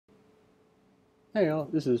Hey y'all,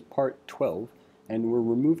 this is part 12, and we're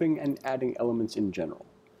removing and adding elements in general.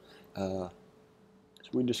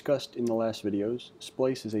 As we discussed in the last videos,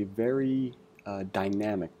 Splice is a very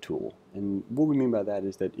dynamic tool, and what we mean by that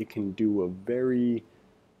is that it can do a very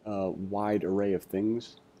wide array of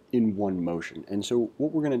things in one motion. And so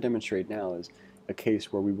what we're going to demonstrate now is a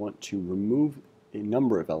case where we want to remove a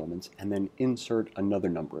number of elements and then insert another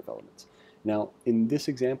number of elements. Now, in this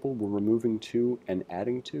example, we're removing 2 and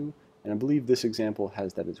adding 2, and I believe this example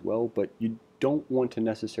has that as well, but you don't want to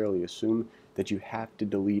necessarily assume that you have to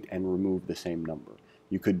delete and remove the same number.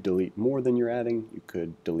 You could delete more than you're adding, you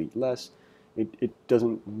could delete less. It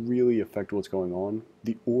doesn't really affect what's going on.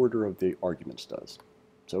 The order of the arguments does.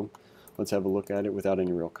 So let's have a look at it without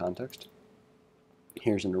any real context.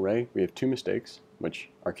 Here's an array. We have 2 mistakes, which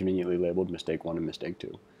are conveniently labeled mistake 1 and mistake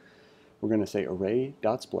 2. We're going to say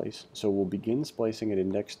array.splice, so we'll begin splicing at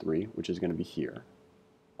index 3, which is going to be here,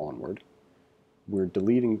 onward. We're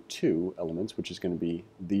deleting 2 elements, which is going to be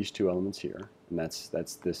these 2 elements here, and that's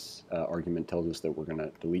this argument tells us that we're going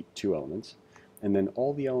to delete 2 elements. And then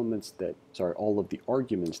all the elements that, all of the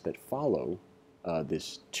arguments that follow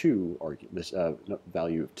this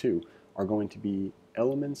value of 2 are going to be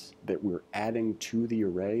elements that we're adding to the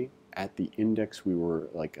array at the index we were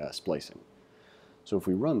splicing. So if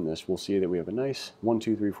we run this, we'll see that we have a nice 1,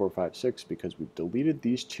 2, 3, 4, 5, 6 because we've deleted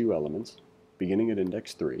these 2 elements beginning at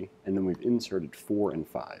index 3, and then we've inserted 4 and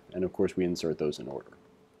 5. And of course we insert those in order.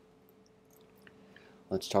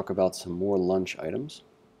 Let's talk about some more lunch items.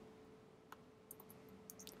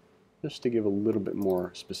 Just to give a little bit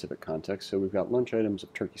more specific context, so we've got lunch items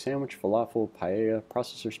of turkey sandwich, falafel, paella,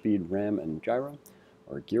 processor speed, RAM, and gyro,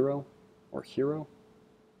 or gyro, or hero.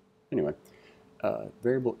 Anyway,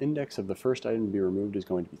 variable index of the first item to be removed is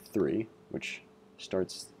going to be 3, which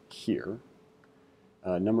starts here.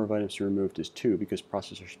 Number of items to be removed is 2 because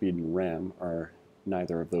processor speed and RAM are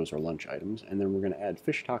neither of those are lunch items. And then we're going to add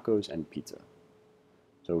fish tacos and pizza.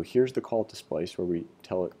 So here's the call to splice where we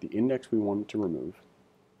tell it the index we want it to remove,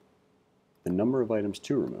 the number of items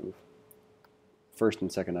to remove, first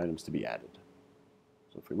and second items to be added.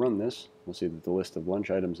 So if we run this, we'll see that the list of lunch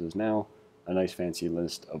items is now a nice fancy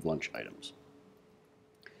list of lunch items.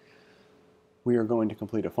 We are going to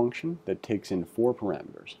complete a function that takes in 4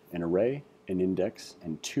 parameters, an array, an index,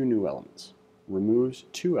 and 2 new elements. Removes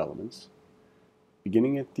 2 elements,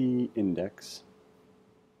 beginning at the index,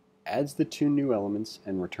 adds the 2 new elements,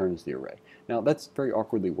 and returns the array. Now that's very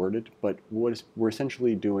awkwardly worded, but we're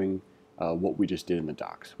essentially doing what we just did in the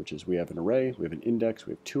docs, which is we have an array, we have an index,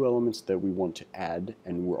 we have 2 elements that we want to add,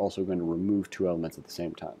 and we're also going to remove 2 elements at the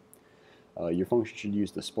same time. Your function should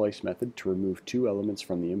use the splice method to remove 2 elements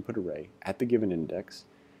from the input array at the given index,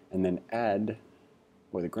 and then add,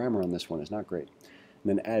 the grammar on this one is not great,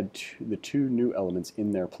 and then add the 2 new elements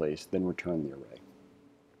in their place, then return the array.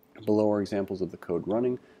 Below are examples of the code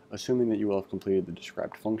running, assuming that you will have completed the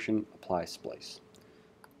described function, apply splice.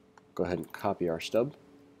 Go ahead and copy our stub.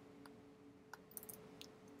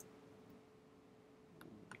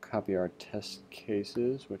 Copy our test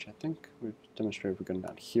cases, which I think we've demonstrated we're going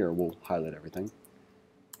down here. We'll highlight everything.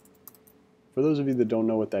 For those of you that don't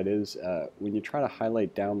know what that is, when you try to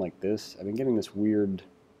highlight down like this, I've been getting this weird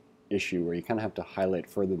issue where you kind of have to highlight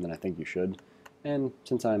further than I think you should. And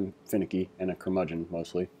since I'm finicky and a curmudgeon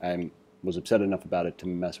mostly, I was upset enough about it to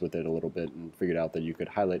mess with it a little bit and figured out that you could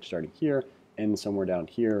highlight starting here, end somewhere down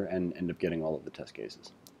here, and end up getting all of the test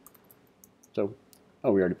cases. So,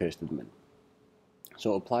 we already pasted them in.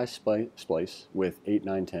 So apply splice with 8,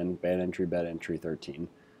 9, 10, bad entry 13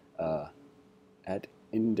 at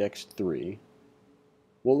index 3.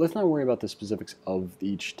 Well, let's not worry about the specifics of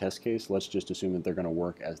each test case. Let's just assume that they're going to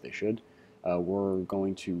work as they should. We're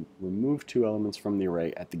going to remove 2 elements from the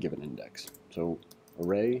array at the given index. So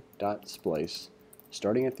array.splice,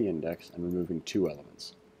 starting at the index and removing 2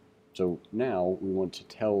 elements. So now we want to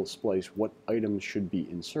tell Splice what items should be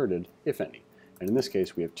inserted, if any. And in this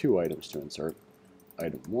case, we have 2 items to insert.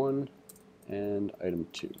 Item 1 and item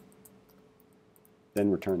 2. Then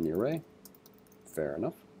return the array. Fair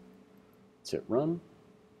enough. Let's hit run.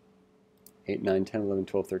 8, 9, 10, 11,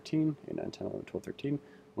 12, 13. 8, 9, 10, 11, 12, 13.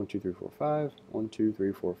 1, 2, 3, 4, 5. 1, 2,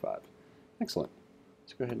 3, 4, 5. Excellent.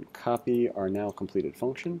 Let's go ahead and copy our now completed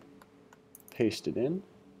function. Paste it in.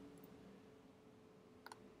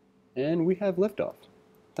 And we have liftoff.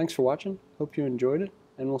 Thanks for watching. Hope you enjoyed it,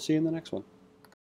 and we'll see you in the next one.